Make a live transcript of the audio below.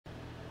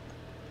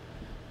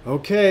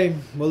Okay,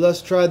 well,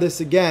 let's try this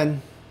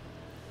again.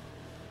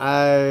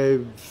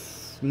 I'm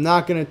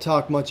not going to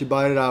talk much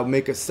about it. I'll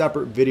make a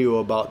separate video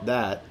about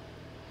that.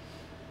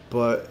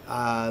 But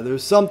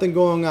there's something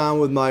going on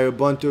with my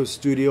Ubuntu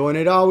Studio, and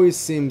it always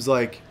seems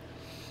like,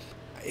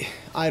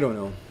 I don't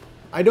know.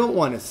 I don't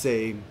want to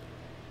say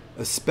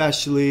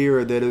especially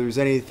or that there's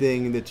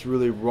anything that's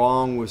really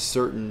wrong with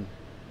certain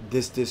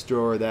this distro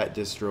or that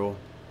distro.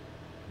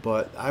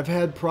 But I've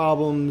had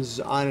problems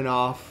on and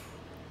off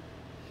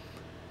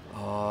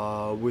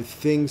with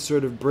things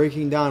sort of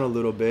breaking down a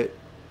little bit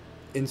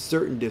in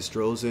certain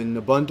distros, and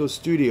Ubuntu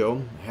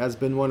Studio has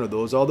been one of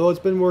those, although it's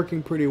been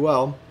working pretty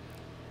well.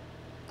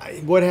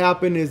 What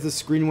happened is the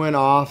screen went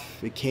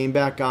off, it came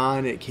back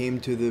on, it came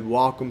to the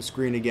welcome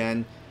screen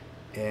again,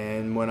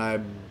 and when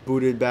I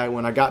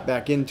got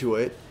back into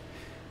it,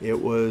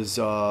 it was,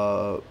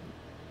 the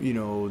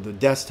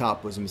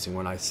desktop was missing.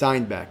 When I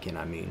signed back in,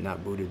 I mean,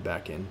 not booted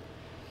back in.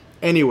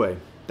 Anyway,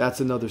 that's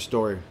another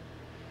story.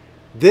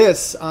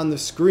 This on the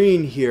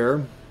screen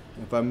here,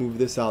 if I move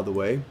this out of the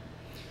way,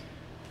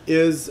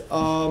 is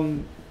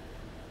Manjaro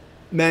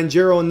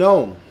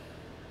gnome,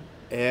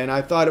 and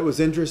I thought it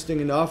was interesting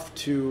enough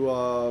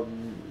to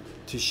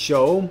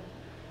show.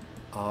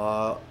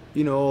 A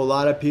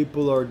lot of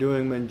people are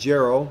doing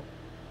Manjaro,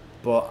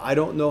 but I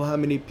don't know how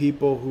many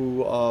people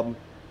who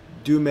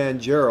do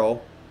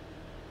Manjaro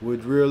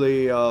would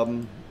really,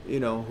 who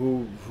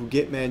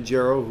get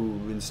Manjaro,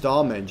 who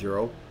install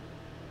Manjaro,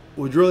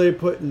 would really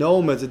put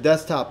GNOME as a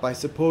desktop. I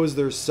suppose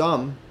there's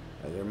some.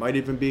 There might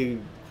even be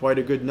quite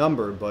a good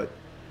number, but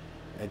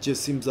it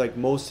just seems like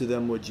most of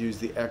them would use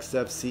the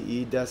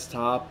XFCE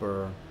desktop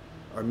or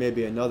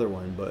maybe another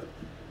one, but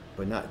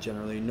not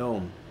generally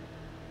GNOME.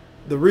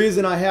 The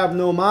reason I have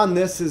GNOME on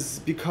this is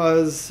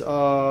because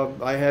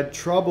I had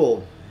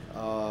trouble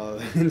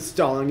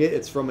installing it.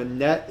 It's from a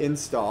net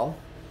install,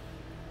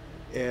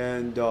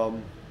 and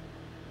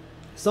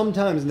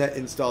sometimes net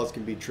installs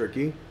can be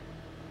tricky.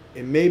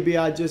 And maybe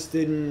I just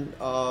didn't,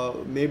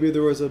 maybe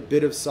there was a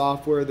bit of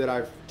software that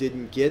I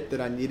didn't get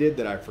that I needed,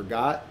 that I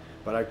forgot,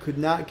 but I could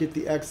not get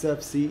the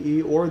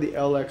XFCE or the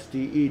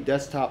LXDE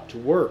desktop to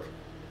work.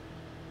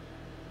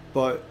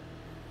 But,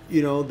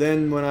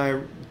 then when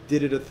I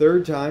did it a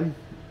third time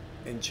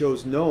and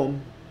chose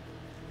GNOME,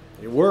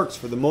 it works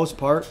for the most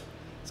part.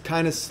 It's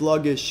kind of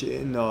sluggish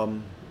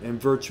in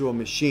virtual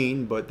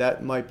machine, but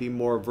that might be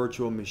more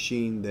virtual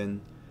machine than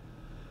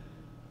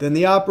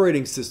the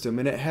operating system,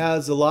 and it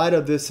has a lot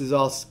of this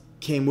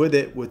came with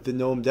it with the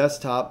GNOME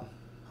desktop.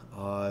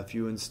 If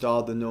you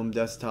install the GNOME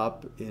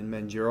desktop in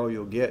Manjaro,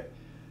 you'll get.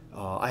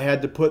 I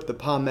had to put the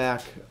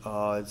POMAC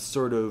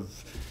sort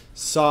of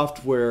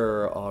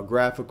software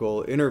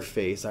graphical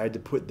interface. I had to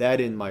put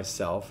that in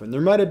myself, and there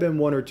might have been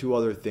one or two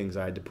other things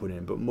I had to put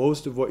in, but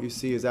most of what you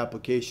see is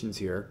applications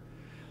here.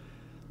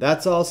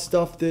 That's all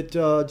stuff that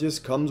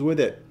just comes with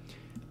it.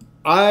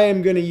 I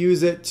am going to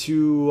use it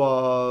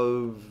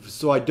to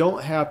so I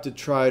don't have to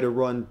try to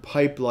run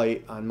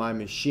Pipelight on my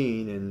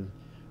machine and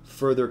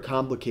further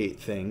complicate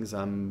things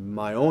on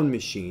my own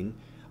machine.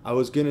 I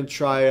was going to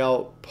try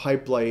out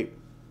Pipelight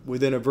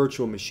within a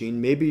virtual machine,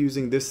 maybe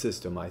using this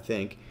system, I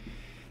think.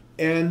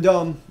 And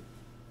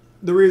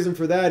the reason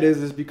for that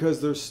is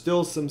because there's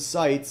still some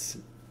sites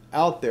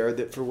out there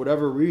that for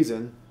whatever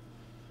reason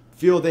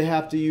feel they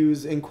have to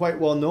use, and quite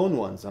well-known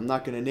ones, I'm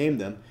not going to name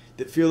them,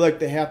 that feel like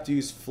they have to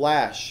use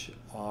Flash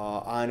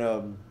on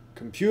a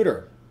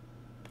computer.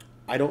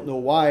 I don't know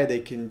why. They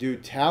can do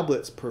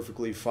tablets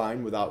perfectly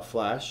fine without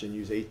Flash and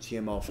use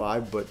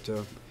HTML5, but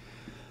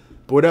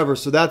whatever.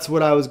 So that's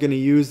what I was going to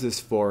use this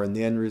for in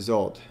the end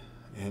result.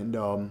 And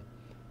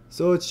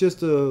so it's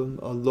just a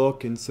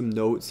look and some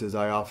notes, as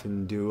I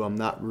often do. I'm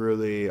not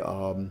really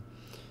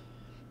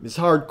as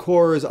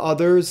hardcore as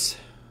others,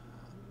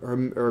 or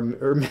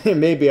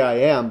maybe I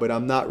am, but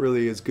I'm not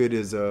really as good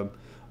as of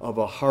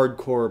a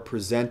hardcore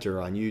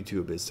presenter on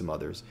YouTube as some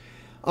others.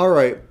 All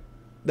right,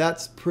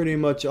 that's pretty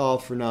much all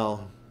for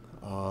now.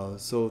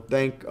 So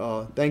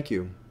thank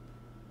you.